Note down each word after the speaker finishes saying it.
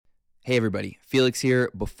Hey everybody, Felix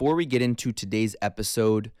here. Before we get into today's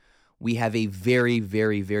episode, we have a very,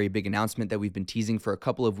 very, very big announcement that we've been teasing for a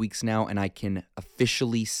couple of weeks now, and I can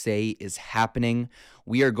officially say is happening.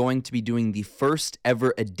 We are going to be doing the first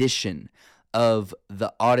ever edition of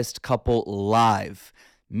The Oddest Couple Live,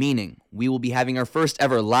 meaning we will be having our first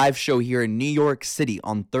ever live show here in New York City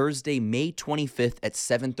on Thursday, May 25th at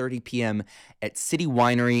 7:30 p.m. at City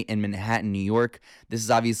Winery in Manhattan, New York. This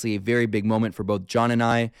is obviously a very big moment for both John and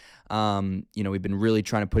I. We've been really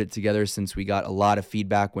trying to put it together since we got a lot of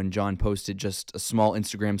feedback when John posted just a small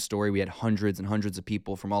Instagram story. We had hundreds and hundreds of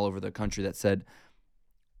people from all over the country that said,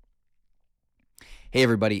 "Hey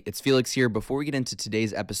everybody, it's Felix here. Before we get into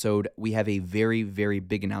today's episode, we have a very, very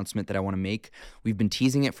big announcement that I want to make. We've been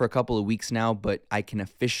teasing it for a couple of weeks now, but I can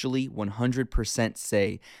officially 100%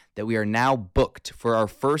 say that we are now booked for our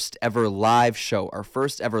first ever live show. Our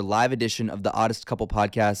first ever live edition of the Oddest Couple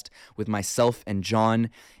podcast with myself and John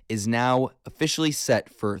is now officially set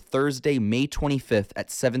for Thursday, May 25th at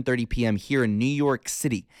 7:30 p.m. here in New York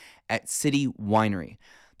City at City Winery.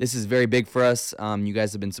 This is very big for us. You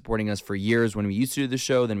guys have been supporting us for years when we used to do the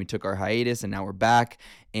show. Then we took our hiatus, and now we're back.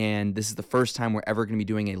 And this is the first time we're ever going to be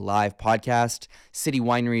doing a live podcast. City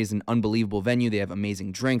Winery is an unbelievable venue. They have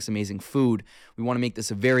amazing drinks, amazing food. We want to make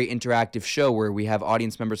this a very interactive show where we have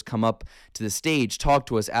audience members come up to the stage, talk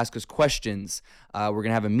to us, ask us questions. We're going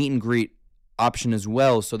to have a meet and greet option as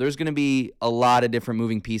well. So there's going to be a lot of different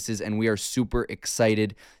moving pieces, and we are super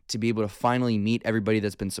excited to be able to finally meet everybody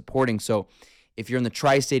that's been supporting. So if you're in the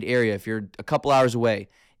tri-state area, if you're a couple hours away,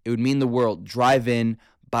 it would mean the world. Drive in,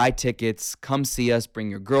 buy tickets, come see us,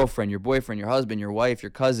 bring your girlfriend, your boyfriend, your husband, your wife,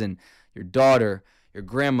 your cousin, your daughter, your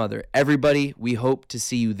grandmother, everybody. We hope to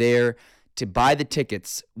see you there. To buy the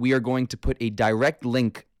tickets, we are going to put a direct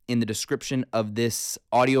link in the description of this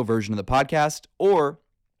audio version of the podcast, or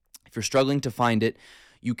if you're struggling to find it,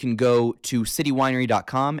 you can go to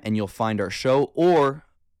citywinery.com and you'll find our show, or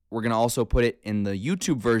we're going to also put it in the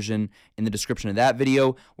YouTube version in the description of that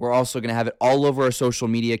video. We're also going to have it all over our social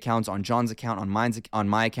media accounts, on John's account, on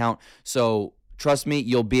my account. So trust me,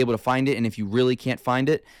 you'll be able to find it. And if you really can't find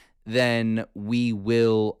it, then we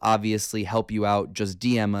will obviously help you out. Just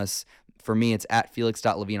DM us. For me, it's at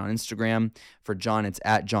felix.levine on Instagram. For John, it's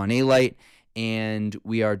at John A. Light. And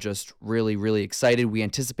we are just really, really excited. We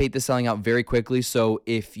anticipate this selling out very quickly. So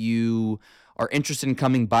if you are interested in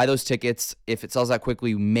coming, buy those tickets. If it sells out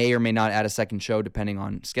quickly, we may or may not add a second show depending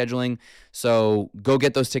on scheduling. So go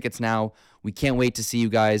get those tickets now. We can't wait to see you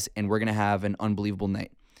guys, and we're going to have an unbelievable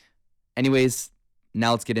night. Anyways,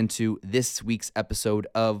 now let's get into this week's episode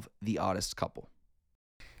of The Oddest Couple.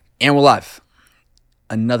 And we're live.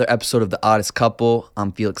 Another episode of The Oddest Couple.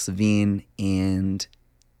 I'm Felix Levine, and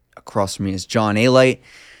across from me is John A. Light.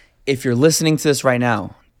 If you're listening to this right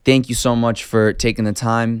now, thank you so much for taking the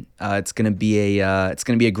time. It's gonna be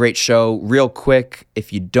a great show. Real quick,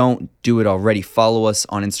 if you don't do it already, follow us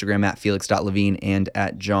on Instagram at felix.levine and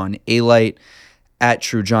at John A. Light, at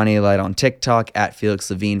True John A. Light on TikTok, at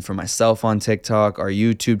Felix Levine for myself on TikTok, our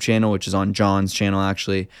YouTube channel, which is on John's channel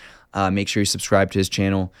actually. Make sure you subscribe to his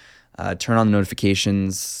channel. Turn on the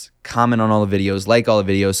notifications. Comment on all the videos, like all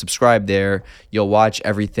the videos, subscribe there. You'll watch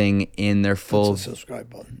everything in their full. That's a subscribe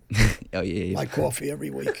button. Oh yeah. Like coffee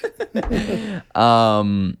every week.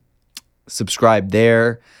 Subscribe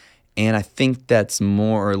there, and I think that's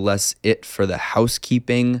more or less it for the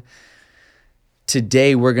housekeeping.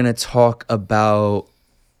 Today we're gonna talk about.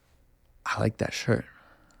 I like that shirt.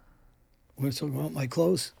 We're going to talk about my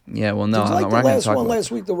clothes. Yeah, well, no, Did you like we're the not gonna last talk one about.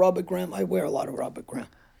 Last week, the Robert Graham. I wear a lot of Robert Graham.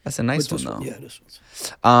 That's a nice one, This though. Yeah, this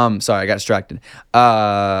one's. Sorry, I got distracted.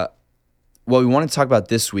 What we want to talk about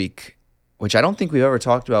this week, which I don't think we've ever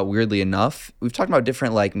talked about, weirdly enough. We've talked about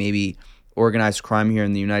different, like, maybe organized crime here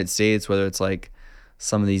in the United States, whether it's, like,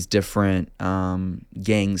 some of these different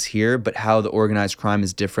gangs here, but how the organized crime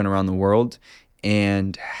is different around the world,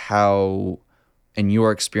 and how, and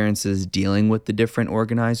your experiences dealing with the different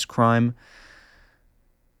organized crime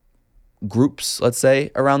groups, let's say,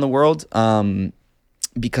 around the world.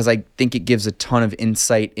 Because I think it gives a ton of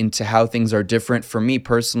insight into how things are different. For me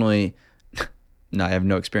personally, no, I have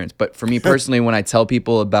no experience, but for me personally, when I tell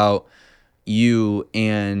people about you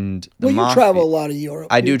and the Well, you Mafia, travel a lot of Europe.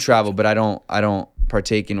 I do travel, but I don't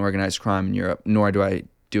partake in organized crime in Europe, nor do I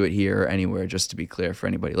do it here or anywhere, just to be clear for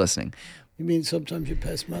anybody listening. You mean sometimes you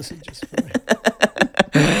pass messages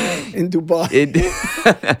in Dubai?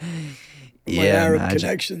 Yeah, Arab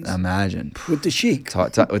connections. Imagine. With the sheik.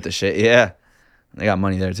 With the shit, yeah. They got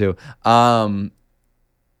money there too. But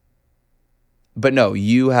no,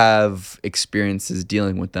 you have experiences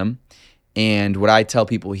dealing with them. And what I tell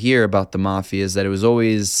people here about the Mafia is that it was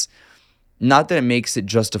always not that it makes it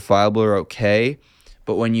justifiable or okay,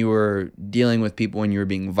 but when you were dealing with people, when you were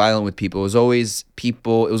being violent with people, it was always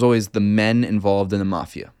the men involved in the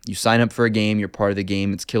mafia. You sign up for a game, you're part of the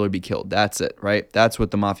game, it's kill or be killed. That's it, right? That's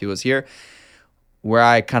what the mafia was here. Where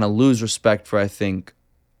I kind of lose respect for, I think,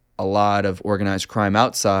 a lot of organized crime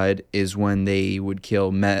outside is when they would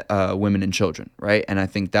kill women and children, right? And I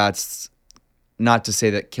think that's not to say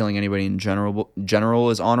that killing anybody in general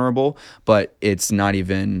is honorable, but it's not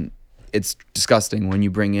even, it's disgusting when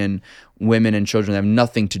you bring in women and children that have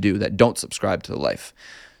nothing to do, that don't subscribe to the life.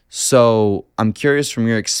 So I'm curious from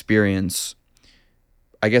your experience,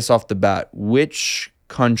 I guess off the bat, which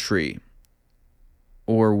country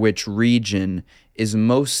or which region is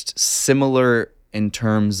most similar in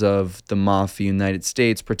terms of the Mafia United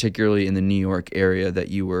States, particularly in the New York area that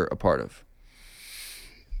you were a part of?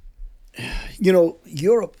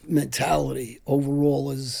 Europe mentality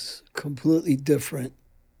overall is completely different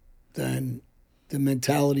than the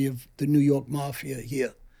mentality of the New York Mafia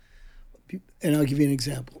here. And I'll give you an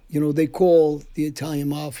example. They call the Italian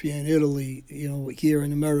Mafia in Italy, here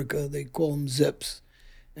in America, they call them Zips.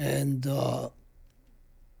 And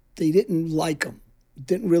they didn't like them,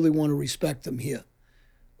 didn't really want to respect them here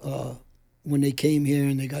when they came here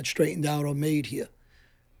and they got straightened out or made here.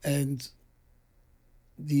 And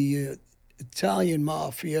the Italian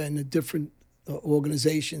Mafia and the different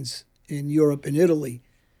organizations in Europe and Italy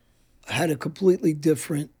had a completely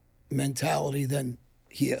different mentality than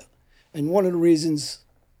here. And one of the reasons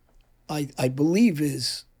I believe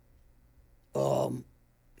is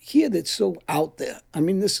here that's so out there. I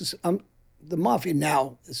mean, the Mafia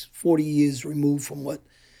now is 40 years removed from what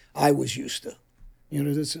I was used to.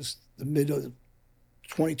 This is the mid of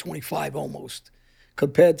 2025 almost,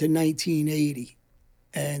 compared to 1980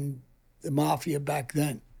 and the Mafia back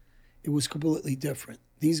then. It was completely different.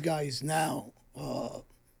 These guys now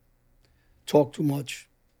talk too much,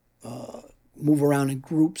 move around in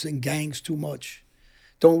groups and gangs too much,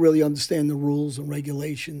 don't really understand the rules and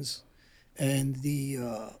regulations, and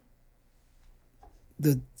the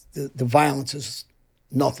violence is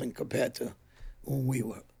nothing compared to when we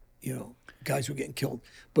were, guys were getting killed.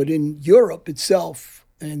 But in Europe itself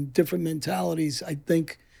and different mentalities, I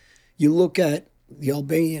think you look at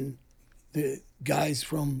the guys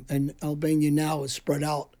from, and Albania now is spread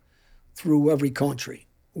out through every country,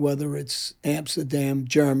 whether it's Amsterdam,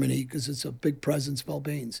 Germany, because it's a big presence of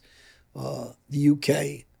Albanians, the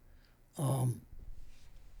UK,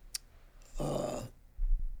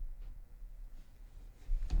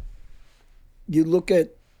 you look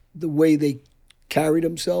at the way they carry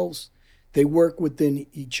themselves, they work within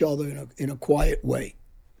each other in a quiet way.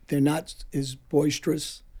 They're not as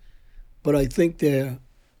boisterous, but I think the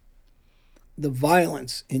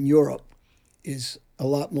violence in Europe is a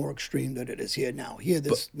lot more extreme than it is here now. Here,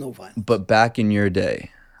 there's no violence. But back in your day,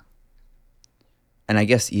 and I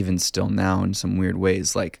guess even still now in some weird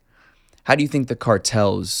ways, like, how do you think the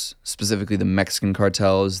cartels, specifically the Mexican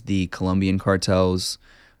cartels, the Colombian cartels,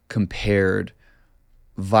 compared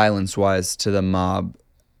violence-wise to the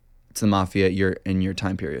mafia in your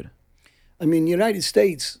time period? I mean, United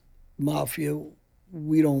States Mafia,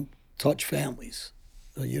 we don't touch families.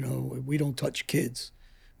 We don't touch kids.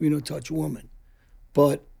 We don't touch women.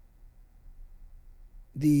 But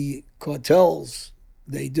the cartels,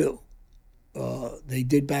 they do. They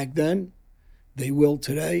did back then. They will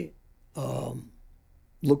today.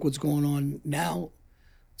 Look what's going on now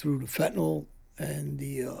through the fentanyl and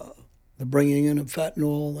the bringing in of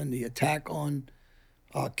fentanyl and the attack on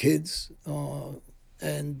our kids.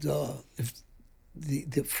 If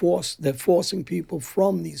they're forcing people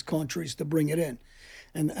from these countries to bring it in.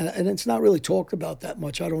 And it's not really talked about that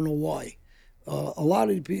much. I don't know why. A lot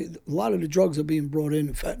of the drugs are being brought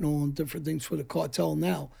in, fentanyl and different things for the cartel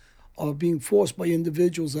now, are being forced by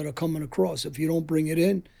individuals that are coming across. If you don't bring it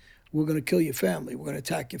in, we're going to kill your family. We're going to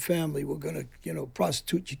attack your family. We're going to,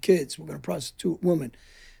 prostitute your kids. We're going to prostitute women.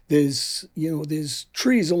 There's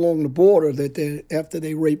trees along the border that after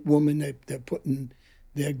they rape women, they're putting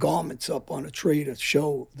their garments up on a tree to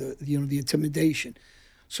show the intimidation.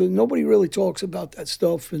 So nobody really talks about that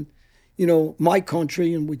stuff. And, my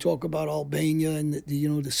country, and we talk about Albania and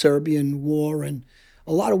the Serbian war, and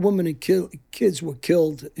a lot of women and kids were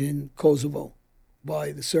killed in Kosovo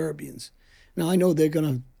by the Serbians. Now, I know they're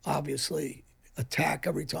going to obviously attack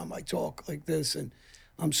every time I talk like this, and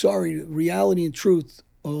I'm sorry, the reality and truth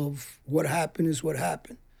of what happened is what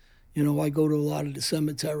happened. I go to a lot of the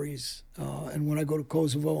cemeteries, and when I go to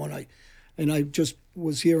Kosovo, and I just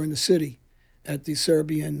was here in the city at the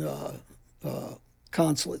Serbian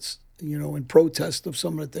consulates, in protest of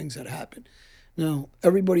some of the things that happened. Now,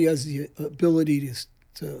 everybody has the ability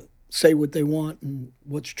to say what they want and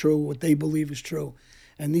what's true, what they believe is true.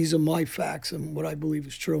 And these are my facts and what I believe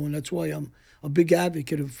is true. And that's why I'm a big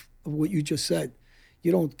advocate of what you just said.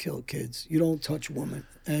 You don't kill kids. You don't touch women.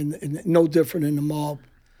 And no different in the mob.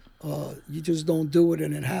 You just don't do it,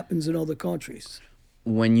 and it happens in other countries.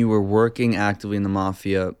 When you were working actively in the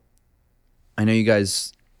Mafia, I know you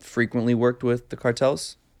guys frequently worked with the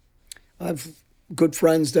cartels. I've good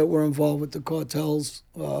friends that were involved with the cartels.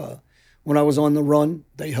 When I was on the run,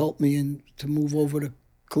 they helped me to move over to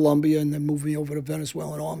Colombia and then move me over to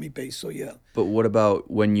Venezuelan army base. So yeah. But what about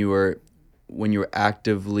when you were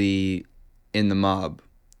actively in the mob,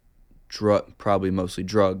 probably mostly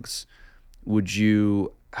drugs?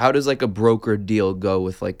 How does like a broker deal go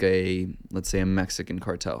with like let's say a Mexican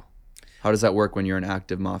cartel? How does that work when you're an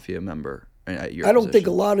active Mafia member at your I don't think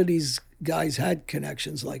a position? lot of these guys had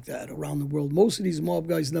connections like that around the world. Most of these mob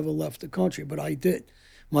guys never left the country, but I did.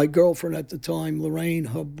 My girlfriend at the time, Lorraine,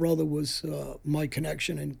 her brother was my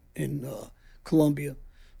connection in Colombia.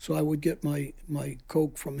 So I would get my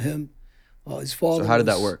coke from him. His father. So how did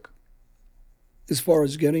that work? As far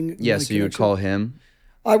as getting Yeah, my so you would connection, call him.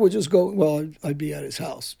 I would just go. Well, I'd be at his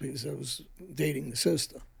house because I was dating the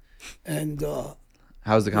sister, and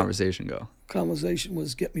How's the conversation go? conversation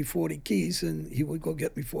was get me 40 keys, and he would go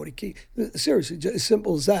get me 40 keys. Seriously, just as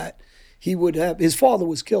simple as that. He would have his father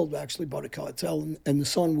was killed actually by the cartel, and the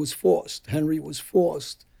son was forced. Henry was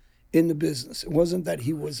forced in the business. It wasn't that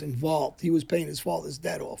he was involved. He was paying his father's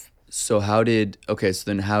debt off. So how did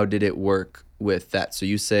it work with that? So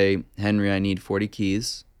you say, Henry, I need 40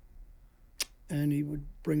 keys. And he would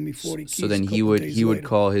bring me 40 keys. So then a he couple would days he would later.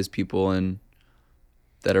 call his people and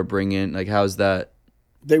that are bringing, like, how's that?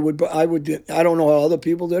 They would. I would. I don't know how other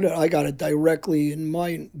people did it. I got it directly, and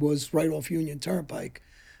mine was right off Union Turnpike,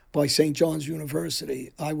 by St. John's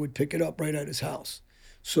University. I would pick it up right at his house.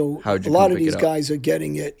 So How'd a you lot come of pick these it up? guys are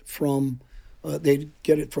getting it from. They'd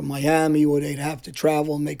get it from Miami, or they'd have to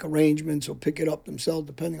travel and make arrangements, or pick it up themselves,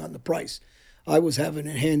 depending on the price. I was having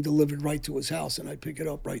it hand delivered right to his house, and I'd pick it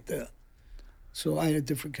up right there. So I had a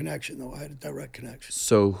different connection, though. I had a direct connection.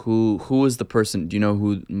 So who was the person? Do you know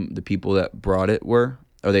who the people that brought it were?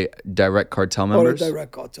 Are they direct cartel Oh, the members?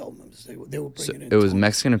 direct cartel members. They were So bringing in. it was tons.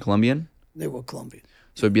 Mexican or Colombian? They were Colombian.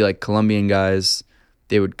 So it'd be like Colombian guys.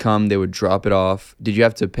 They would come, they would drop it off. Did you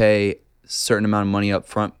have to pay a certain amount of money up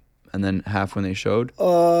front and then half when they showed?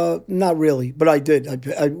 Not really, but I did.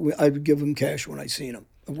 I would give him cash when I seen him.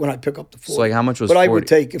 When I pick up the 40. So like how much was But 40? I would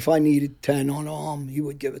take, if I needed 10 on arm, he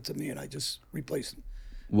would give it to me, and I just replaced them.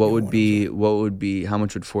 What would be how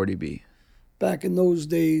much would 40 be? Back in those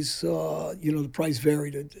days, the price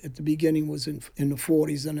varied. At the beginning was in the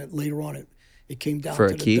 40s, and later on it came down For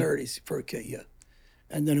to a the key? 30s for a key, yeah.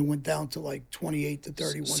 And then it went down to like 28 to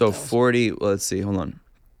 31. So 40, well, let's see, hold on.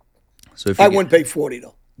 So if I you get- wouldn't pay 40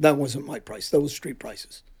 though. That wasn't my price. That was street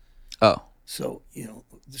prices. Oh, So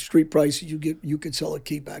the street price you could sell a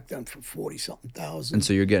key back then for 40 something thousand. and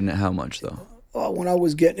so you're getting it how much though? When I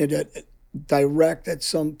was getting it at direct at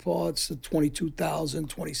some parts, 22,000,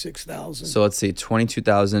 26,000. So let's see,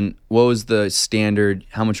 22,000. What was the standard?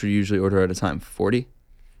 How much would you usually order at a time? 40?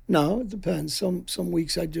 No, it depends. Some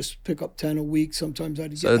weeks I'd just pick up 10 a week. Sometimes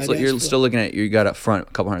I'd So it's I'd like you're ask for- still looking at you got up front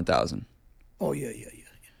a couple 100,000. Oh yeah.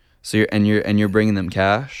 So you're bringing them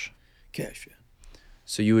cash. Cash, yeah.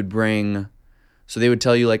 So you would bring, so they would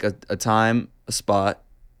tell you like a time, a spot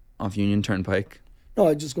off Union Turnpike. No,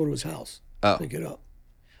 I'd just go to his house, Oh. pick it up.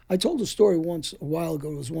 I told a story once a while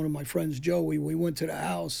ago. It was one of my friends, Joey. We went to the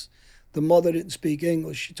house. The mother didn't speak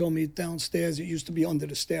English. She told me downstairs, it used to be under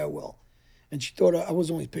the stairwell. And she thought I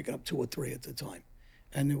was only picking up 2 or 3 at the time.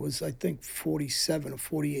 And it was, I think, 47 or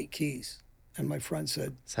 48 keys. And my friend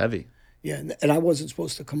said, It's heavy. yeah, and I wasn't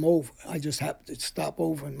supposed to come over. I just happened to stop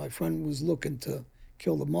over, and my friend was looking to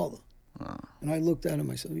kill the mother. And I looked at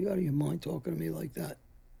him. I said, "Are you out of your mind talking to me like that?"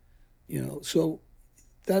 So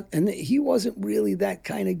that, and he wasn't really that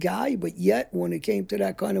kind of guy, but yet when it came to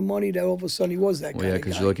that kind of money, that all of a sudden he was that Well, kind yeah, of guy.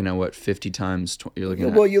 because you're looking at what, 50 times, you're looking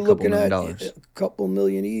at Well, you're a couple looking $1 at million. a couple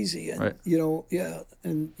million easy, and Right. yeah,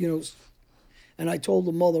 and I told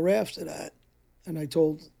the mother after that, and I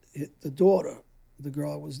told the daughter, the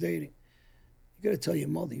girl I was dating, you got to tell your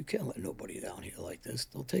mother you can't let nobody down here like this.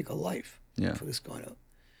 They'll take a life Yeah. for this kind of,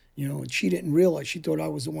 And she didn't realize. She thought I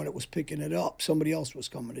was the one that was picking it up. Somebody else was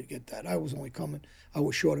coming to get that. I was only coming. I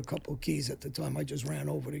was short a couple of keys at the time. I just ran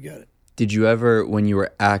over to get it. Did you ever, when you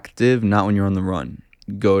were active, not when you were on the run,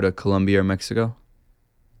 go to Colombia or Mexico?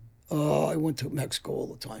 I went to Mexico all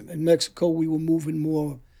the time. In Mexico, we were moving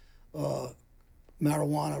more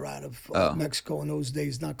marijuana out of Mexico in those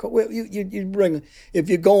days. Not well, you'd bring, if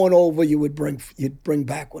you're going over, you'd bring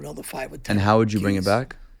back another 5 or 10. And how would you bring it keys.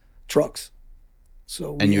 back? trucks.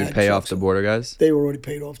 So And we you would had pay off trucks. the border guys? They were already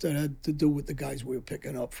paid off. That had to do with the guys we were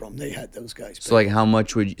picking up from. They had those guys paid So like off. how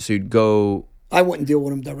much would you, so you'd go, I wouldn't deal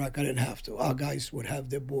with them direct. I didn't have to. Our guys would have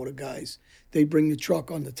their border guys. They'd bring the truck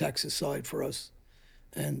on the Texas side for us,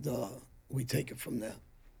 and we take it from there.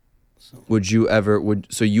 So would you ever,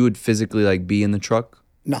 so you would physically like be in the truck?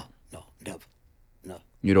 no, never, no.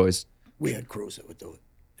 You'd always, We had crews that would do it.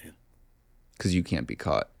 because you can't be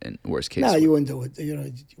caught in worst case. No, you wouldn't do it. You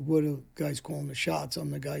know, we're the guys calling the shots.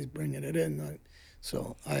 I'm the guys bringing it in.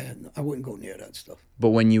 So I wouldn't go near that stuff. But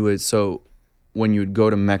when you would go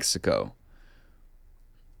to Mexico,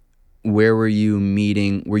 where were you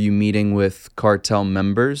meeting? Were you meeting with cartel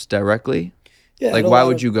members directly? Yeah. Like, why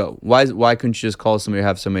would you go? Why couldn't you just call somebody or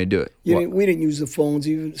have somebody do it? We didn't use the phones,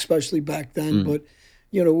 even especially back then. But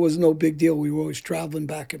you know, it was no big deal. We were always traveling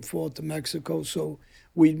back and forth to Mexico, so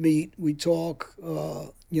we'd meet, we'd talk.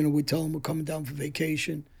 You know, we'd tell them we're coming down for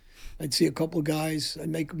vacation. I'd see a couple of guys. I'd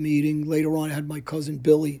make a meeting. Later on, I had my cousin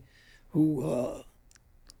Billy, who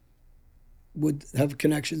would have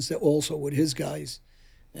connections that also with his guys,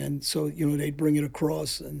 and so you know they'd bring it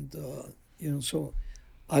across, and you know, so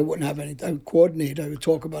I wouldn't have anything. I would coordinate. I would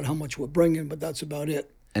talk about how much we're bringing, but that's about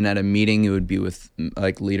it. And at a meeting, you would be with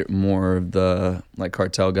like more of the like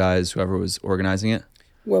cartel guys, whoever was organizing it.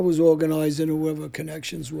 Whoever was organizing, whoever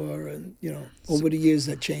connections were, and you know, over the years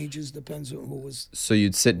that changes, depends on who was. So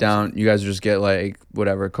you'd sit down. You guys would just get like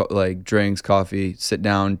whatever, like drinks, coffee, sit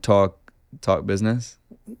down, talk business.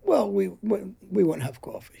 Well, we wouldn't have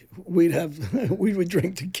coffee. We would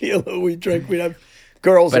drink tequila. We'd have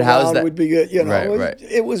girls But how's around. that? Would be good. You know, Right.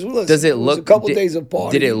 It was. Listen, Does it was look a couple days of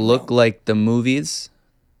party? Did it look like the movies?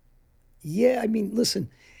 Yeah, I mean,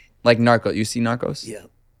 listen. Like Narcos. You see Narcos?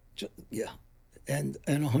 Yeah, and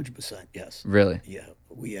 100%, yes. Really? Yeah,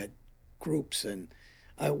 we had groups, and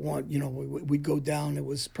you know, we'd go down. It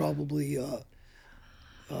was probably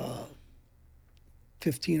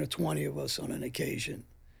 15 or 20 of us on an occasion.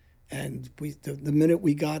 And the minute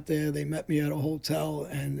we got there, they met me at a hotel,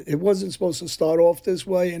 and it wasn't supposed to start off this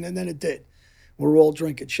way, and then it did. We're all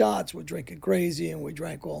drinking shots, we're drinking crazy, and we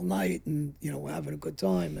drank all night, and you know, we're having a good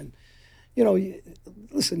time. And you know,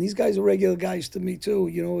 listen, these guys are regular guys to me too.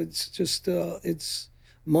 You know, it's just it's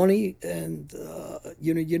money, and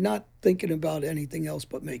you know, you're not thinking about anything else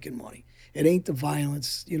but making money. It ain't the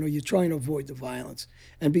violence. You know, you're trying to avoid the violence.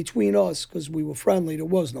 And between us, because we were friendly, there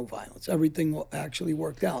was no violence. Everything actually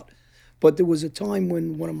worked out. But there was a time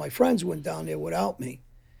when one of my friends went down there without me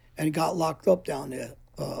and got locked up down there.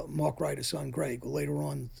 Mark Ryder's son, Greg, who later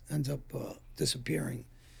on ends up disappearing,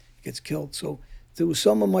 gets killed. So there was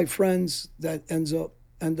some of my friends that end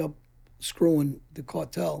up screwing the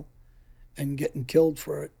cartel and getting killed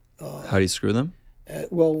for it. How do you screw them?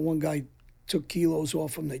 Well, one guy took kilos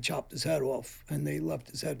off him. They chopped his head off, and they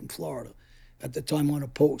left his head in Florida at the time on a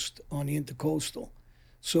post on the Intercoastal.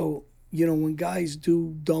 So, you know, when guys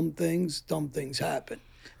do dumb things happen.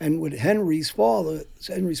 And with Henry's father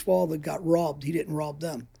got robbed. He didn't rob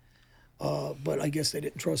them. But I guess they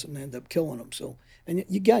didn't trust him. They ended up killing him. So, and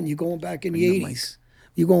again, you're going back in the 80s.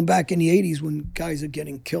 You're going back in the 80s when guys are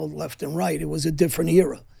getting killed left and right. It was a different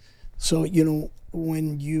era. So, you know,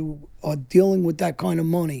 when you are dealing with that kind of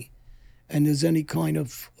money and there's any kind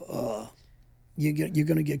of, you're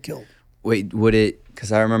going to get killed. Wait, would it?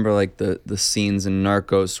 Because I remember like the scenes in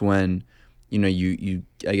Narcos when, you know, you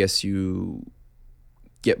I guess you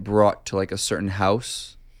get brought to like a certain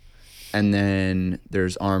house, and then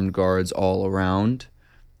there's armed guards all around.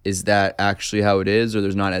 Is that actually how it is, or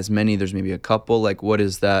there's not as many? There's maybe a couple. Like, what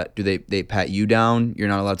is that? Do they pat you down? You're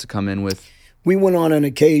not allowed to come in with. We went on an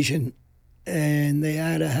occasion, and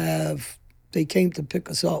they came to pick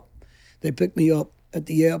us up. They picked me up at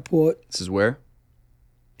the airport. This is where?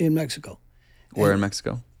 In Mexico. Where in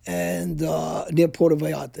Mexico? And near Puerto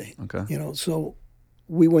Vallarta. Okay. You know, so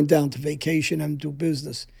we went down to vacation and do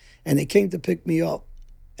business. And they came to pick me up.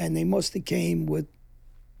 And they must have came with,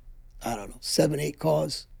 I don't know, 7, 8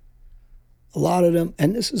 cars. A lot of them,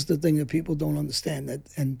 and this is the thing that people don't understand, that,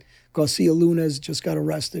 and Garcia Luna just got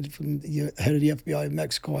arrested from the head of the FBI of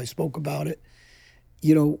Mexico. I spoke about it.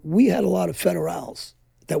 You know, we had a lot of federales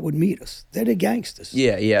that would meet us. They're the gangsters.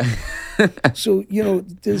 Yeah. So, you know,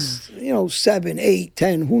 there's, 7, 8,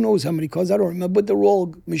 10, who knows how many cars, I don't remember, but they're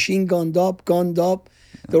all machine gunned up.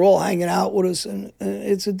 They're all hanging out with us, and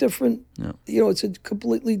it's a different, it's a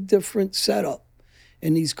completely different setup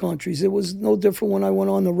in these countries. It was no different when I went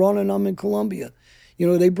on the run and I'm in Colombia. You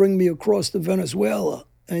know, they bring me across to Venezuela,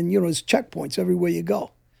 and, there's checkpoints everywhere you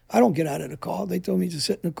go. I don't get out of the car. They tell me to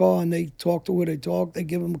sit in the car, and they talk to where they talk. They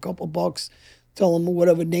give them a couple bucks, tell them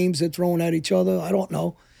whatever names they're throwing at each other. I don't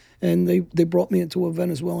know. and they brought me into a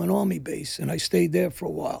Venezuelan army base, and I stayed there for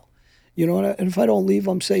a while. And if I don't leave,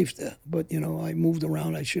 I'm safe there. But I moved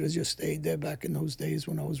around. I should have just stayed there back in those days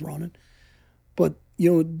when I was running. But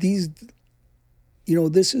this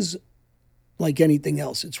is like anything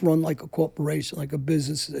else. It's run like a corporation, like a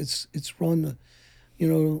business. It's run.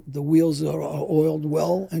 The wheels are oiled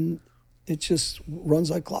well, and it just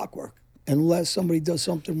runs like clockwork. Unless somebody does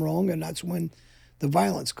something wrong, and that's when the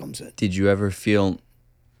violence comes in. Did you ever feel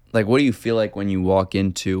like, what do you feel like when you walk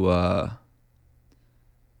into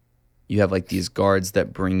you have like these guards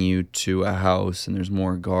that bring you to a house and there's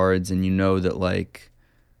more guards, and that like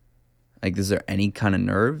is there any kind of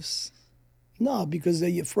nerves? No, because they're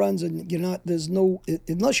your friends, and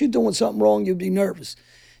unless you're doing something wrong, you'd be nervous.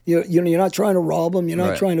 You're not trying to rob them, you're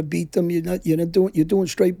not trying to beat them, you're doing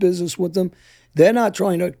straight business with them. They're not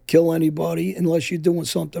trying to kill anybody unless you're doing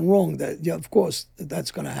something wrong. Of course,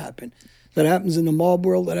 that's going to happen. That happens in the mob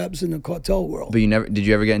world, that happens in the cartel world. But did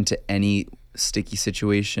you ever get into any sticky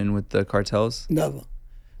situation with the cartels? Never.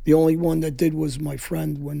 The only one that did was my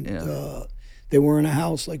friend when they were in a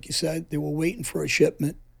house, like you said. They were waiting for a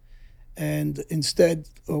shipment, and instead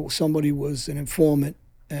somebody was an informant,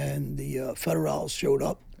 and the federals showed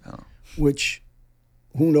up, which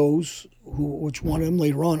who knows which one of them.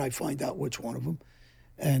 Later on I find out which one of them,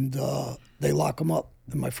 and they lock him up.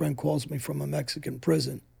 And my friend calls me from a Mexican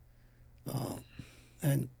prison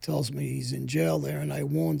and tells me he's in jail there, and I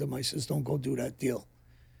warned him. I says, don't go do that deal.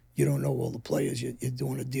 You don't know all the players. You're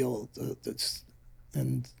doing a deal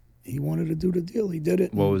and he wanted to do the deal. He did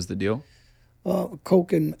it. What was the deal?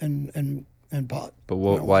 Coke and pot. But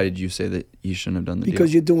why did you say that you shouldn't have done the deal?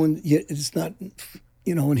 Because it's not,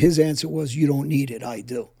 and his answer was, you don't need it, I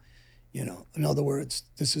do. In other words,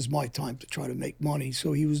 this is my time to try to make money.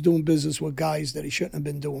 So he was doing business with guys that he shouldn't have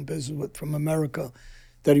been doing business with from America,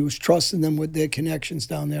 that he was trusting them with their connections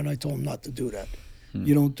down there, and I told him not to do that.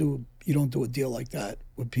 You don't do a deal like that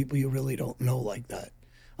with people you really don't know like that.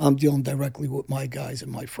 I'm dealing directly with my guys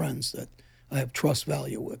and my friends that I have trust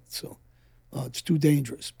value with. So it's too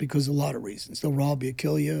dangerous because of a lot of reasons. They'll rob you,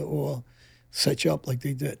 kill you, or set you up like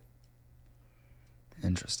they did.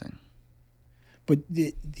 Interesting. But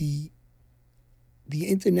the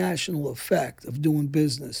international effect of doing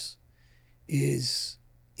business is,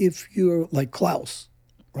 if you're like Klaus,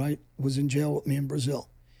 right, was in jail with me in Brazil.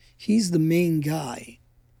 He's the main guy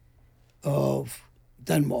of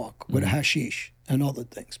Denmark with hashish and other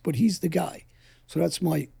things, but he's the guy. So that's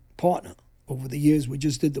my partner. Over the years, we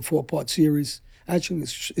just did the 4-part series. Actually,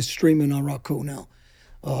 it's streaming on Roku now.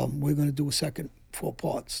 We're going to do a second 4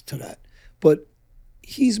 parts to that. But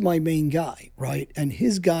he's my main guy, right? And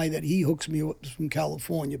his guy that he hooks me up from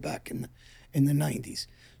California back in the 90s.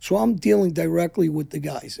 So I'm dealing directly with the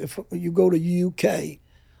guys. If you go to UK,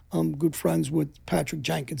 I'm good friends with Patrick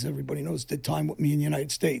Jenkins. Everybody knows, did time with me in the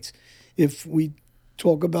United States. If we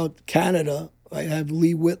talk about Canada, I have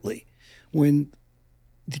Lee Whitley. When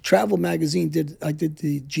the travel magazine I did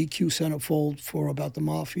the GQ centerfold for about the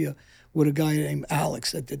Mafia with a guy named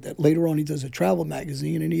Alex that did that. Later on, he does a travel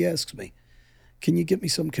magazine, and he asks me, can you get me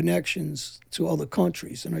some connections to other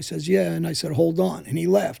countries? And I says, yeah. And I said, hold on. And he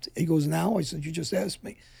laughed. He goes, now? I said, you just asked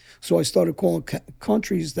me. So I started calling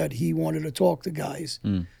countries that he wanted to talk to guys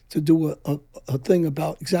to do a thing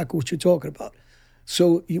about exactly what you're talking about.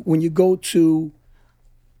 So when you go to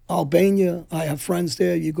Albania, I have friends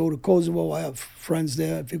there. You go to Kosovo, I have friends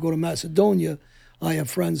there. If you go to Macedonia, I have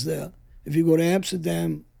friends there. If you go to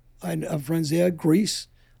Amsterdam, I have friends there. Greece,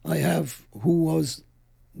 I have who was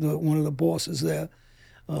one of the bosses there.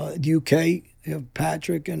 The UK, I have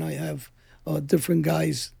Patrick, and I have different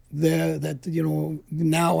guys there that,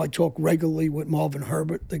 now I talk regularly with Marvin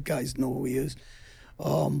Herbert. The guys know who he is.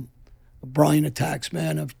 Brian the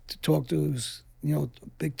Taxman, I've talked to, who's, a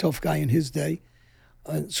big tough guy in his day.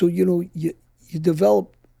 So, you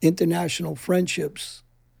develop international friendships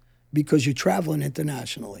because you're traveling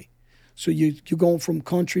internationally. So you're going from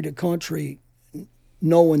country to country,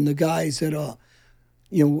 knowing the guys that are,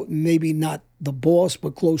 maybe not the boss,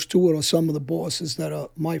 but close to it, or some of the bosses that are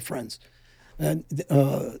my friends. And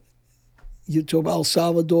you talk about El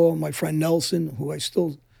Salvador, my friend Nelson, who I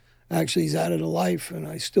still, actually he's out of the life, and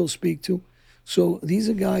I still speak to. So these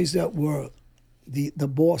are guys that were the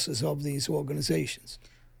bosses of these organizations.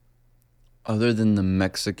 Other than the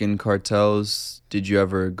Mexican cartels, did you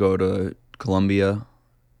ever go to Colombia?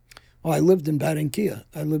 Oh, I lived in Barranquilla.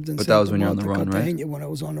 I lived in But that was when you're on the run, Cartagena, right? when I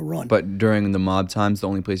was on the run. But during the mob times, the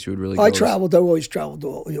only place you would really go I always traveled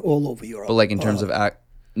all over Europe. But like in terms of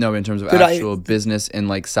No, in terms of Did actual business in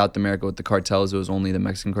like South America with the cartels, it was only the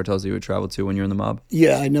Mexican cartels that you would travel to when you're in the mob?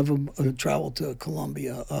 Yeah, I never traveled to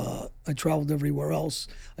Colombia. I traveled everywhere else.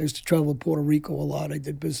 I used to travel to Puerto Rico a lot. I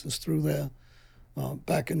did business through there.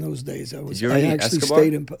 Back in those days, Did you ever I meet actually Escobar?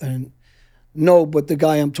 stayed in. No, but the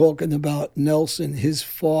guy I'm talking about, Nelson, his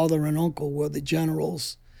father and uncle were the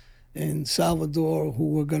generals in Salvador who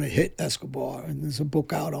were going to hit Escobar, and there's a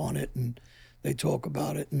book out on it, and they talk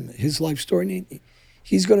about it and his life story. And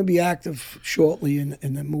he's going to be active shortly in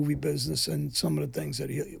the movie business and some of the things that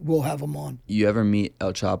we'll have him on. You ever meet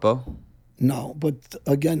El Chapo? No, but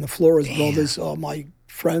again, the Flores brothers are my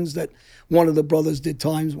friends. That one of the brothers did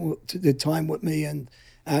time with me, and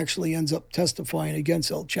actually ends up testifying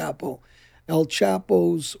against El Chapo. El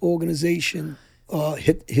Chapo's organization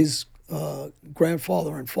hit his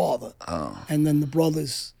grandfather and father, and then the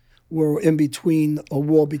brothers were in between a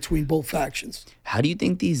war between both factions. How do you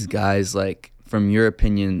think these guys, like, from your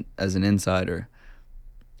opinion as an insider,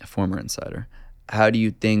 a former insider, how do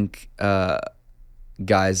you think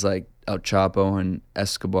guys like El Chapo and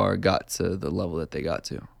Escobar got to the level that they got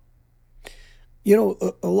to? You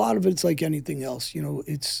know, a lot of it's like anything else. You know,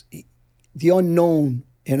 it's the unknown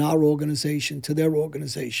in our organization to their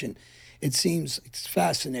organization. It seems it's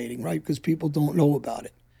fascinating, right? Because people don't know about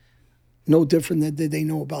it. No different than they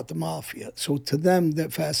know about the Mafia. So to them, they're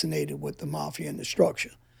fascinated with the Mafia and the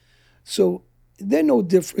structure. So they're no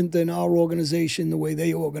different than our organization, the way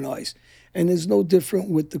they organize. And there's no different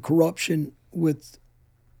with the corruption with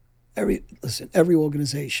every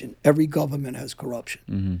organization, every government has corruption.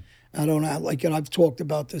 Mm-hmm. I don't know, like, and I've talked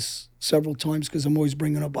about this several times because I'm always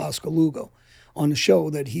bringing up Oscar Lugo on the show,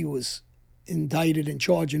 that he was indicted and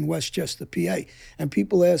charged in Westchester, PA. And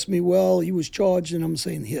people ask me, well, he was charged, and I'm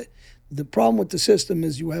saying here, the problem with the system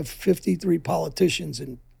is you have 53 politicians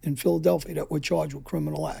in Philadelphia that were charged with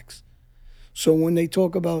criminal acts. So when they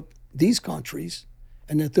talk about these countries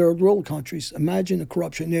and the third world countries, imagine the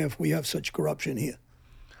corruption there if we have such corruption here.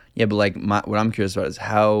 Yeah, but like what I'm curious about is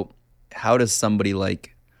how does somebody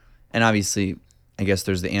like, and obviously I guess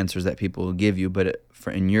there's the answers that people will give you, but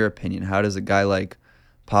in your opinion, how does a guy like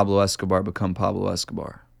Pablo Escobar become Pablo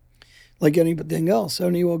Escobar? Like anything else,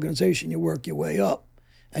 any organization, you work your way up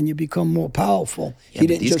and you become more powerful. Yeah, He but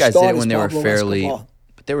didn't these just guys start did it as when they were Pablo fairly, Escobar.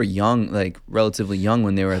 but they were young, like relatively young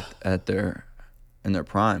when they were in their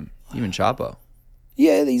prime. Even Chapo.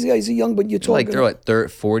 Yeah, these guys are young, but you're talking They're like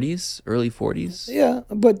 40s, early 40s. Yeah,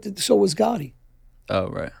 but so was Gotti. Oh,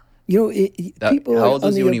 right. You know, people how old are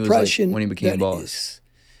was he under when the he was like, impression when he became that boss?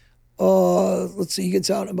 let's see, he gets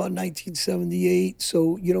out in about 1978.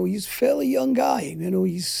 So, you know, he's a fairly young guy. You know,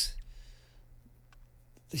 he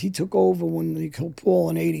took over when he killed Paul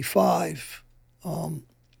in 85. I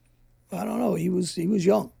don't know. He was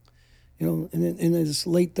young, you know, in his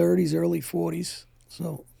late 30s, early 40s.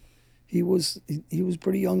 So he was a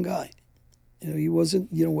pretty young guy. You know, he wasn't,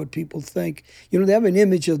 you know, what people think. You know, they have an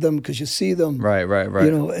image of them because you see them. Right.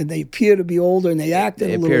 You know, and they appear to be older and they act a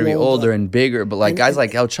little older. They appear to be older and bigger, but like guys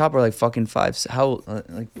like El Chapo are like fucking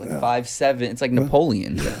 5'7". It's like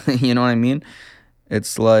Napoleon. You know what I mean?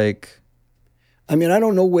 It's like, I mean, I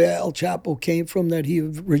don't know where El Chapo came from, that he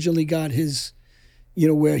originally got his, you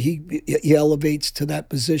know, where he elevates to that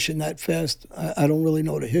position that fast. I don't really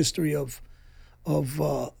know the history of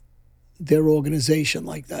their organization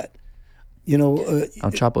like that. You know, El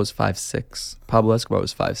Chapo was 5'6". Pablo Escobar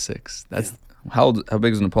was 5'6". That's how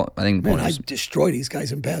big is Napoleon? I think Napoleon man, I was, destroy these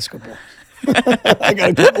guys in basketball. I got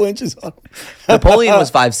a couple inches on them. Napoleon was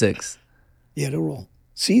 5'6". Yeah, they're all.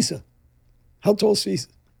 Caesar. How tall is Caesar?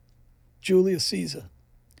 Julius Caesar.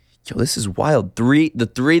 Yo, this is wild.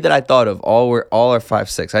 The three that I thought of all are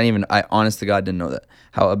 5'6". I honest to God didn't know that.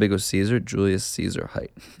 How big was Caesar? Julius Caesar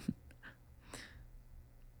height.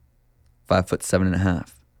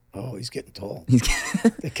 5'7.5". Oh, he's getting tall.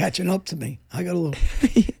 They're catching up to me. I got a little.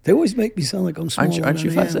 They always make me sound like I'm smaller. Aren't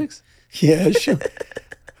you 5'6"? Yeah, sure.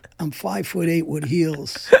 I'm 5'8" with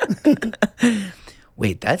heels.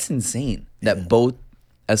 Wait, that's insane. That both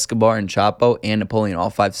Escobar and Chapo and Napoleon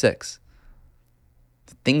all 5'6".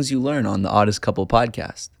 The things you learn on the Oddest Couple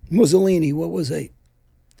podcast. Mussolini, what was he?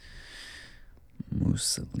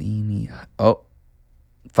 Mussolini. Oh,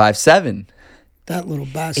 5'7". That little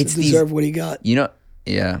bastard It's deserved what he got. You know,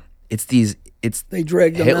 yeah. It's They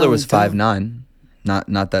dragged him Hitler out was in town. 5'9".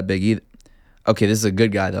 Not that big either. Okay, this is a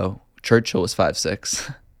good guy though. Churchill was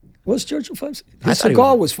 5'6". Was Churchill 5'6"? I His thought he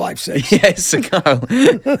cigar was 5'6". Yeah, his cigar.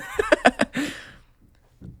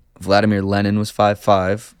 Vladimir Lenin was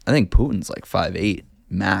 5'5". I think Putin's like 5'8"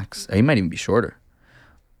 max. He might even be shorter.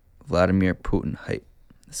 Vladimir Putin height.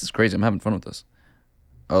 This is crazy. I'm having fun with this.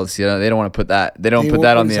 Oh, see, they don't want to put that. They don't put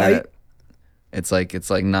that on the internet. It's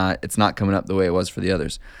not coming up the way it was for the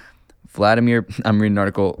others. Vladimir, I'm reading an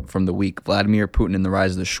article from The Week. Vladimir Putin and the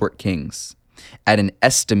Rise of the Short Kings. At an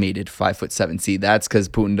estimated 5'7". See, that's because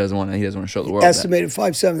Putin doesn't want to show the world. Estimated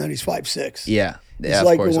 5'7", and he's 5'6". Yeah. It's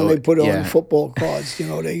like when they put it on football cards,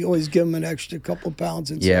 they always give them an extra couple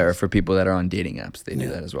pounds. Yeah, or for people that are on dating apps, they do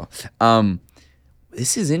that as well.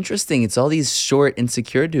 This is interesting. It's all these short,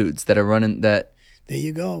 insecure dudes that are running that. There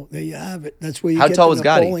you go. There you have it. That's where you How get tall the was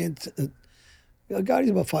Gotti? Gotti's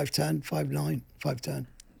about 5'10", 5'9", 5'10".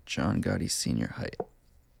 John Gotti's senior height.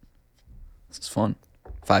 This is fun.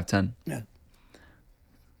 5'10". Yeah.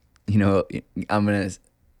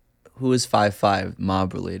 Who is 5'5",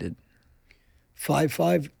 mob related?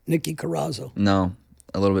 5'5", Nicky Carrazzo. No,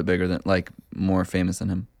 a little bit bigger than, more famous than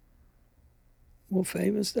him. More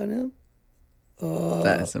famous than him?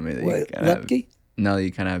 That is somebody that you kind of Lepke? No,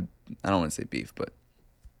 you kind of, I don't want to say beef, but.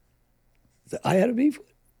 I had a beef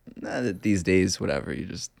with? These days, whatever, you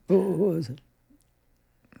just. Who is it?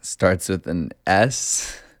 Starts with an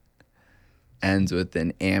S, ends with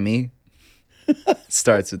an Amy,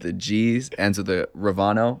 starts with a G, ends with a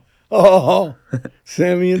Ravano. Oh,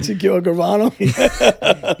 Sammy Insecure Gravano?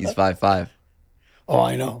 He's 5'5". Oh,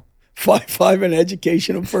 I know. 5'5" in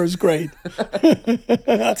education in first grade.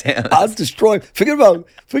 Damn. I'll destroy. Forget about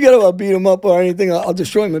beat him up or anything. I'll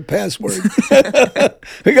destroy him with password.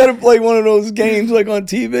 We got to play one of those games like on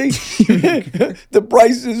TV. The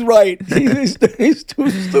Price is Right. He's too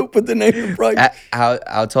stupid to name the price.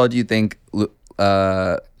 How tall do you think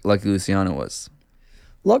Lucky Luciano was?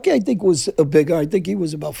 Lucky, I think, was a bigger. I think he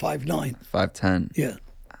was about 5'9". 5'10". Yeah.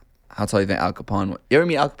 How tall do you think Al Capone was? You ever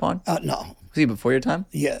meet Al Capone? No. Was he before your time?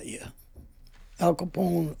 Yeah. Al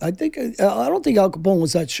Capone. I don't think Al Capone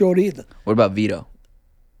was that short either. What about Vito?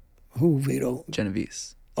 Who, Vito?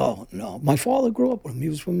 Genovese. Oh, no. My father grew up with him. He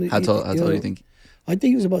was from the... How tall do you think? I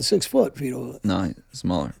think he was about 6 foot, Vito. No, he's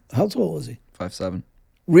smaller. How tall was he? 5'7".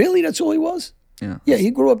 Really? That's all he was? Yeah. Yeah,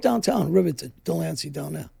 he grew up downtown, Riverton, Delancey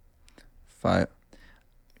down there. 5.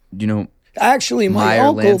 Do you know? Actually, my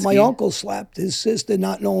Lansky? uncle slapped his sister,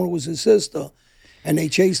 not knowing it was his sister, and they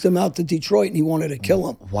chased him out to Detroit, and he wanted to kill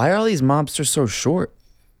him. Why are all these mobsters so short?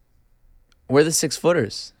 Where are the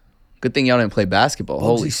 6-footers? Good thing y'all didn't play basketball. Bugsy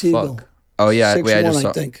Holy Siegel. fuck! Oh yeah, 6'1", wait, I just saw.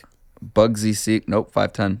 I think. Bugsy Siegel. Nope,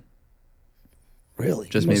 5'10". Really?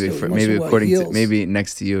 Just maybe according to maybe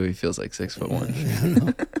next to you, he feels like 6'1".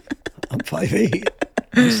 No. I'm 5'8".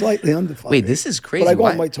 I'm slightly under 5'8". Wait, this is crazy. But I go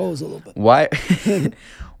on my toes a little bit. Why?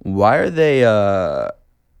 Why are they?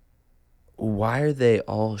 Why are they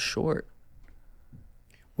all short?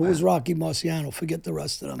 Who was Rocky Marciano? Forget the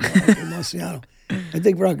rest of them. Rocky Marciano. I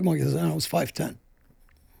think Rocky Marciano was 5'10".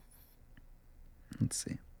 Let's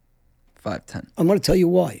see. 5'10". I'm going to tell you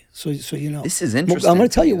why, so you know. This is interesting. I'm going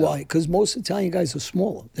to tell you why, because most Italian guys are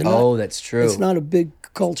smaller. That's true. It's not a big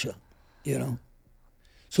culture,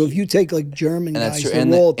 So if you take like German And guys, that's true. they're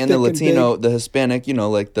And all the thick and Latino, big. the Hispanic,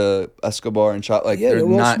 like the Escobar and Chop, Yeah, they're all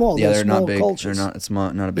not small. Yeah, They're they're not small big. cultures. They're not. It's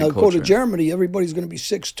not a big Now culture. go to Germany, everybody's going to be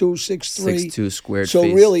 6'2", 6'3". 6'2", squared So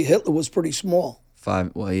face. really, Hitler was pretty small.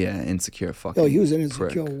 5. Well, yeah, insecure fucking. Oh, he was an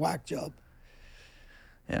insecure prick. whack job.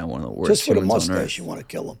 Yeah, one of the worst. Just for the humans on mustache, earth. you want to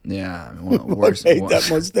kill him. Yeah, I mean, one of the worst. I hate that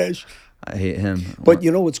mustache. I hate him. But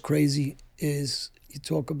you know what's crazy is you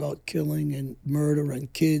talk about killing and murder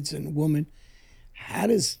and kids and women. How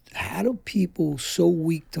do people so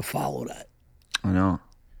weak to follow that? I know.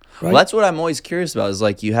 Right? Well, that's what I'm always curious about. Is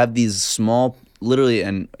like you have these small, literally,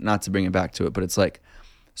 and not to bring it back to it, but it's like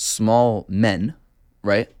small men,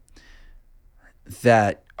 right?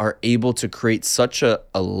 That are able to create such a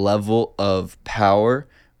level of power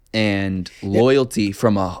and loyalty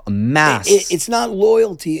from a mass. It's not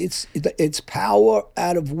loyalty. It's power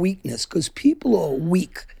out of weakness because people are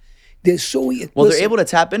weak. They're so weak. Well, they're able to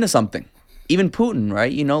tap into something. Even Putin,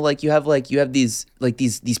 right? You have these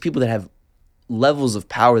people that have levels of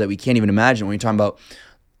power that we can't even imagine. When you're talking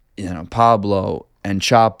about, Pablo and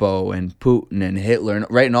Chapo and Putin and Hitler,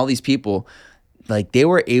 right? And all these people, like they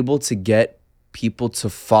were able to get people to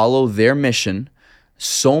follow their mission.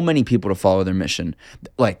 So many people to follow their mission.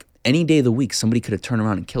 Like any day of the week, somebody could have turned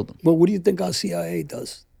around and killed them. But what do you think our CIA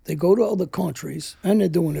does? They go to other countries, and they're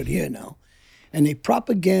doing it here now, and they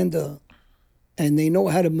propaganda, and they know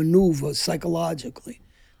how to maneuver psychologically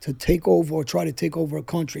to take over or try to take over a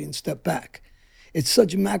country and step back. It's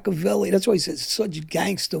such Machiavelli. That's why he says such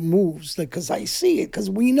gangster moves. Because I see it. Because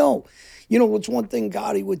we know. What's one thing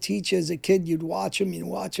Gotti would teach you as a kid? You'd watch him.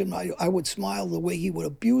 I would smile the way he would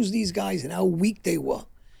abuse these guys and how weak they were.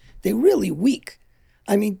 They're really weak.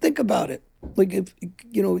 I mean, think about it. Like if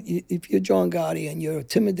you're John Gotti and you're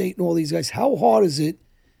intimidating all these guys, how hard is it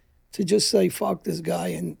to just say, fuck this guy.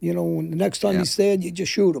 And, when the next time Yeah. he's there, you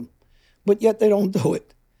just shoot him. But yet they don't do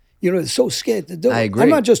it. They're so scared to do it. I agree. I'm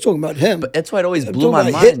not just talking about him. But that's why it always I'm blew talking my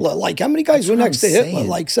about mind. Hitler. Like, how many guys That's were what next to I'm Hitler? saying.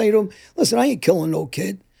 Like, say to him, listen, I ain't killing no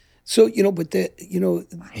kid. So, but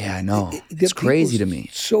Yeah, I know. the It's crazy to people's me.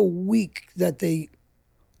 so weak that they,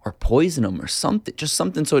 Or poison them or something. Just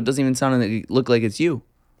something so it doesn't even sound like look like it's you.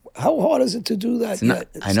 how hard is it to do that? It's not,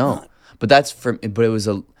 It's I know. not. But it was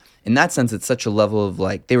in that sense, it's such a level of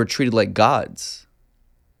like, they were treated like gods.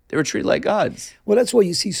 They were treated like gods. Well, that's why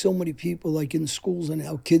you see so many people like in schools and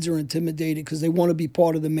how kids are intimidated because they want to be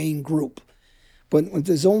part of the main group. But when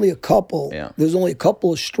there's only a couple, Yeah. there's only a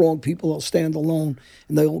couple of strong people that'll stand alone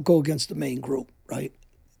and they'll go against the main group, right?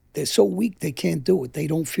 They're so weak they can't do it. They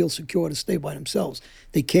don't feel secure to stay by themselves.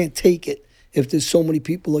 They can't take it if there's so many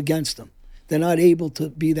people against them. They're not able to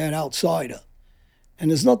be that outsider. And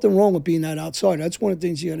there's nothing wrong with being that outsider. That's one of the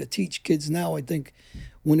things you got to teach kids now, I think,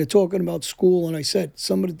 when they're talking about school. And I said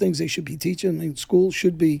some of the things they should be teaching in school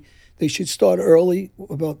they should start early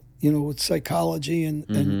about, with psychology and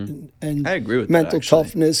I agree with that, mental actually.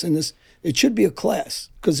 toughness. And this, it should be a class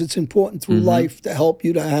because it's important through life to help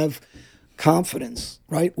you to have confidence,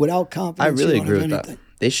 right? Without I confidence, really you don't agree have with anything.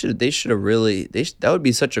 that. They should have really, that would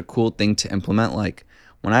be such a cool thing to implement. Like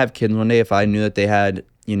when I have kids one day, if I knew that they had,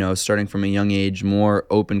 starting from a young age, more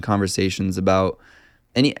open conversations about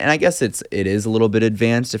and I guess it is a little bit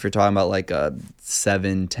advanced if you're talking about like a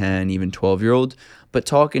 7, 10, even 12-year-old, but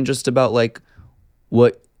talking just about like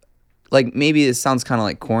what, like maybe it sounds kind of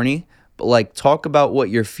like corny, but like talk about what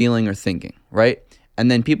you're feeling or thinking, right?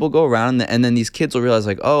 And then people go around and then these kids will realize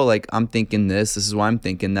like, oh, like I'm thinking this is why I'm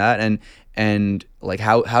thinking that. And like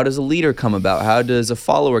how does a leader come about? How does a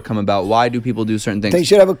follower come about? Why do people do certain things? They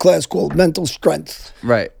should have a class called mental strength.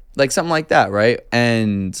 Right. Like something like that, right?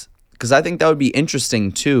 And because I think that would be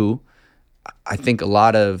interesting too. I think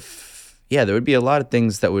there would be a lot of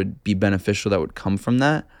things that would be beneficial that would come from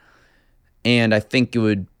that. And I think it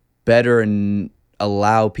would better and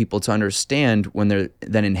allow people to understand when they're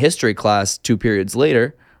then in history class 2 periods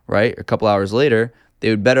later, right? A couple hours later, they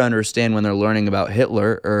would better understand when they're learning about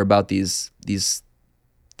Hitler or about these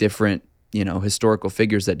different historical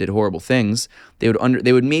figures that did horrible things. They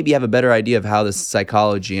would maybe have a better idea of how the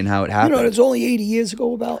psychology and how it happened. It's only 80 years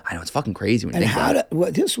ago about. I know, it's fucking crazy when you And think about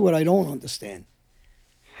it. this is what I don't understand.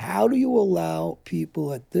 How do you allow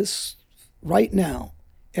people at this right now,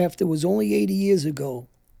 after it was only 80 years ago,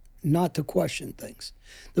 not to question things?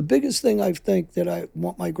 The biggest thing I think that I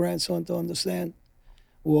want my grandson to understand,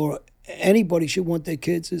 or anybody should want their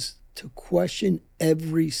kids, is to question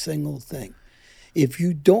every single thing. If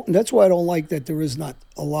you don't, that's why I don't like that there is not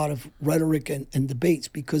a lot of rhetoric and debates,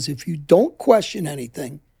 because if you don't question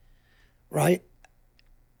anything, right?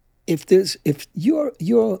 If you're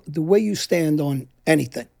the way you stand on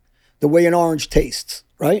anything, the way an orange tastes,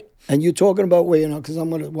 right? And you're talking about because I'm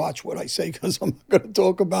going to watch what I say, because I'm not going to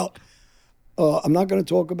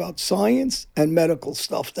talk about science and medical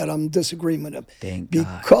stuff that I'm disagreeing with them. Thank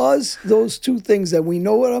God. Because those two things that we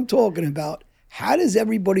know what I'm talking about, how does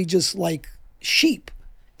everybody just like sheep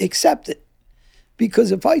accept it?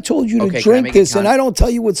 Because if I told you to drink this and I don't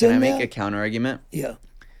tell you what's in there. Can I make a counter argument? Yeah.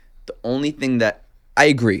 The only thing that I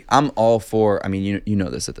agree, I'm all for, I mean, you know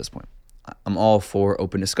this at this point. I'm all for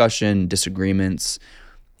open discussion, disagreements,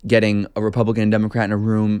 getting a Republican and Democrat in a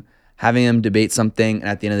room, having them debate something, and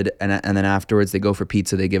at the end of the day, and then afterwards they go for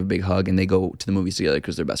pizza, they give a big hug, and they go to the movies together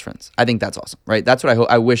because they're best friends. I think that's awesome, right? That's what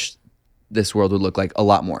I wish this world would look like a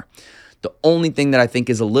lot more. The only thing that I think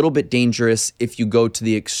is a little bit dangerous if you go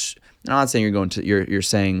to I'm not saying you're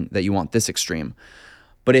saying that you want this extreme,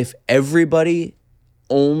 but if everybody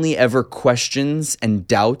only ever questions and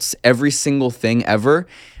doubts every single thing ever,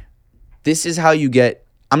 this is how you get.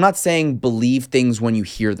 I'm not saying believe things when you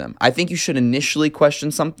hear them. I think you should initially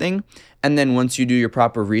question something, and then once you do your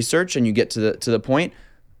proper research and you get to the point,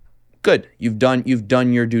 good, you've done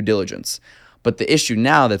your due diligence. But the issue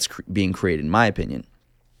now that's being created, in my opinion,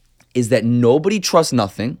 is that nobody trusts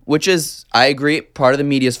nothing, which is, I agree, part of the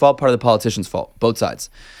media's fault, part of the politicians' fault, both sides.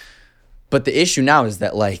 But the issue now is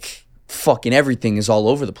that like fucking everything is all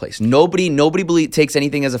over the place. Nobody takes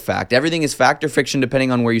anything as a fact. Everything is fact or fiction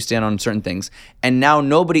depending on where you stand on certain things. And now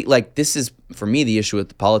nobody, like, this is, for me, the issue with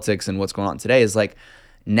the politics and what's going on today is like,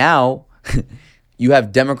 now you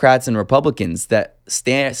have Democrats and Republicans that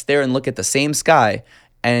stare and look at the same sky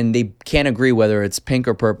and they can't agree whether it's pink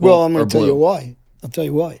or purple or blue. Well, I'm going to tell you why. I'll tell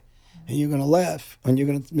you why. And you're going to laugh, and you're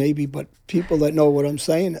going to maybe, but people that know what I'm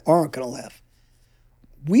saying aren't going to laugh.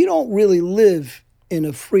 We don't really live in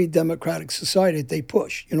a free democratic society that they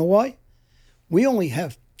push. You know why? We only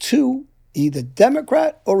have 2 either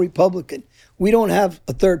Democrat or Republican. We don't have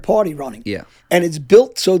a third party running. Yeah. And it's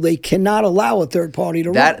built so they cannot allow a third party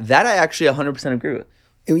to run. That I actually 100% agree with.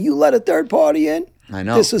 And when you let a third party in, I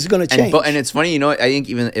know this is going to change. And it's funny, I think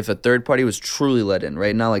even if a third party was truly let in,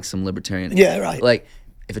 right, not like some libertarian. Yeah, right. Like,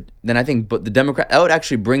 then I think, but the Democrat, that would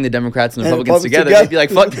actually bring the Democrats and the Republicans together. They'd be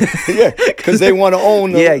like, fuck. Yeah, because they want to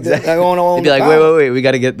own. Yeah, exactly. They want to own. They'd be like, wait, we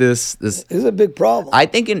got to get this. This is a big problem. I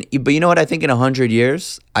think but you know what? I think in 100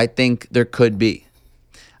 years, I think there could be.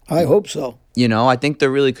 I hope so. I think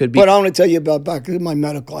there really could be. But I want to tell you about back to my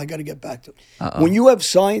medical. I got to get back to it. When you have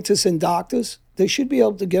scientists and doctors, they should be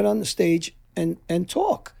able to get on the stage and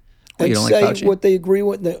talk and say like what they agree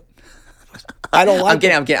with. I don't like.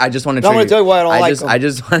 I'm kidding. I just want to. I'm going to tell you why I don't like him. I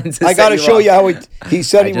just wanted to. I got to show you how he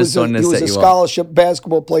said he was a scholarship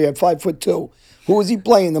basketball player at 5'2". Who was he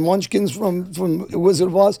playing? The Munchkins from Wizard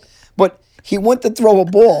of Oz. But he went to throw a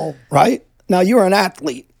ball. Right now, you're an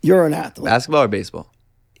athlete. Basketball or baseball?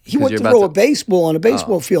 He went to throw a baseball on a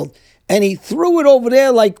baseball field, and he threw it over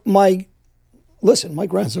there like my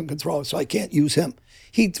grandson can throw it, so I can't use him.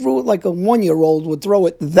 He threw it like a 1-year-old would throw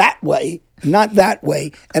it that way, not that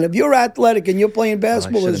way. And if you're athletic and you're playing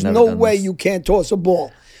basketball, there's no way you can't toss a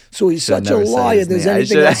ball. So he's such a liar. There's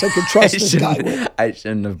anything else I could trust this guy with. I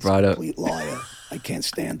shouldn't have brought up. Complete liar. I can't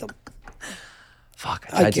stand him. Fuck,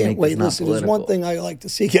 I can't wait. Listen, there's one thing I like to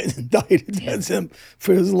see getting indicted. That's him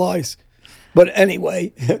for his lies. But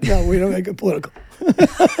anyway, no, we don't make it political.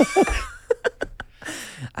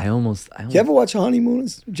 I almost. You ever watch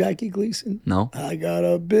Honeymooners, Jackie Gleason? No. I got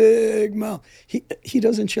a big mouth. He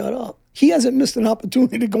doesn't shut up. He hasn't missed an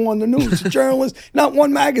opportunity to go on the news. A journalist, not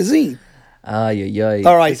one magazine. All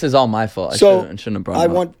right. This is all my fault. I shouldn't have brought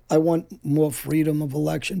it up. I want more freedom of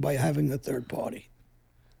election by having the third party.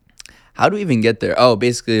 How do we even get there? Oh,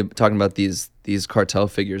 basically talking about these cartel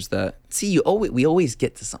figures that we always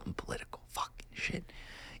get to something political. Fucking shit.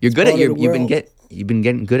 You're good at you've been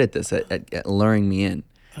getting good at this at luring me in.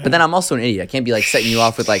 But then I'm also an idiot. I can't be like setting you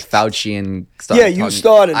off with like Fauci and stuff. Yeah, you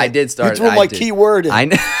started. I did start. You threw my keyword in. I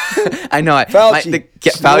know. I know. Fauci.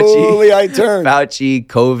 Slowly I turned. Fauci,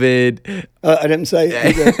 COVID. I didn't say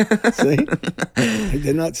it. See? I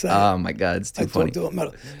did not say it. Oh my God, it's too funny.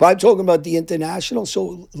 But I'm talking about the international.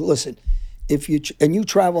 So listen, if you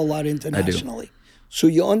travel a lot internationally, so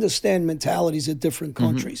you understand mentalities of different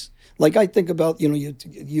countries. Mm-hmm. Like I think about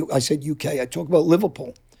I said UK. I talk about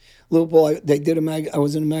Liverpool. They did I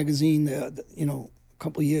was in a magazine there, a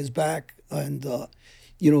couple of years back, and the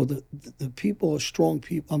people are strong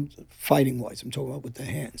people. Fighting wise, I'm talking about with their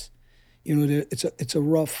hands. It's a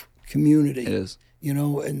rough community. It is.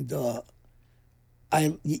 And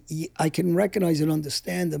I can recognize and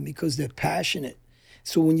understand them because they're passionate.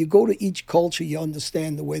 So when you go to each culture, you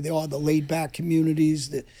understand the way they are, the laid back communities,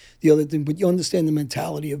 the other thing, but you understand the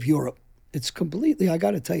mentality of Europe. It's completely. I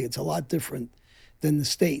got to tell you, it's a lot different than the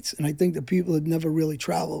States. And I think the people that never really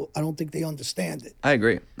travel, I don't think they understand it. I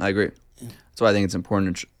agree. That's why I think it's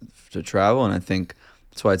important to travel, and I think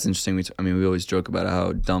that's why it's interesting. We always joke about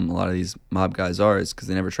how dumb a lot of these mob guys are is because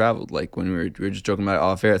they never traveled. Like when we were just joking about it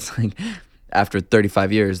off air, it's like after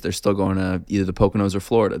 35 years, they're still going to either the Poconos or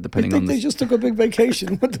Florida, depending on they just took a big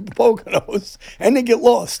vacation with the Poconos, and they get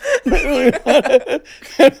lost. They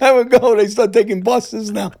never go. They start taking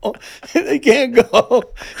buses now. They can't go.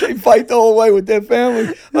 They fight the whole way with their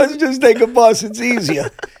family. Let's just take a bus. It's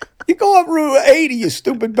easier. You go up Route 80, you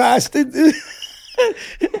stupid bastard. They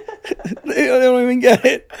don't even get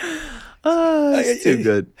it. It's too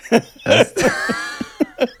good.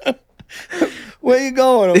 Where you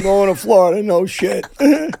going? I'm going to Florida. No shit.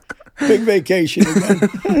 Big vacation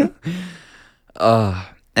again.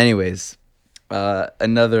 Anyways,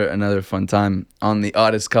 another fun time on the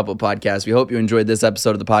Oddest Couple podcast. We hope you enjoyed this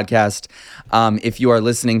episode of the podcast. If you are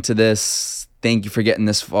listening to this, thank you for getting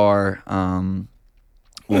this far.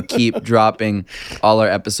 We'll keep dropping all our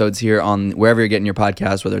episodes here on wherever you're getting your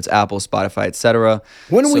podcast, whether it's Apple, Spotify, etc.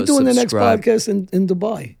 When are we doing the next podcast in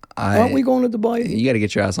Dubai? Aren't we going to Dubai? You got to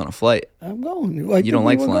get your ass on a flight. I'm going. You don't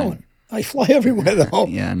like flying. I fly everywhere though.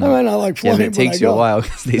 Yeah, no. I like flying. Yeah, but it takes you a while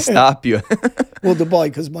because they stop you. Well, Dubai,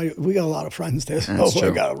 because we got a lot of friends there. So That's true.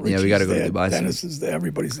 We got we got to go to Dubai. Dennis is there.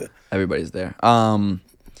 Everybody's there. Everybody's there.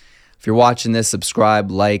 If you're watching this, subscribe,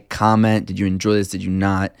 like, comment. Did you enjoy this? Did you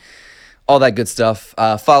not? All that good stuff.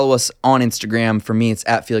 Follow us on Instagram. For me, it's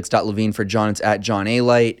at Felix.Levine. For John, it's at John A.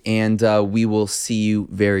 Light. And we will see you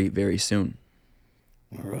very, very soon.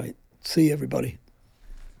 All right. See you, everybody.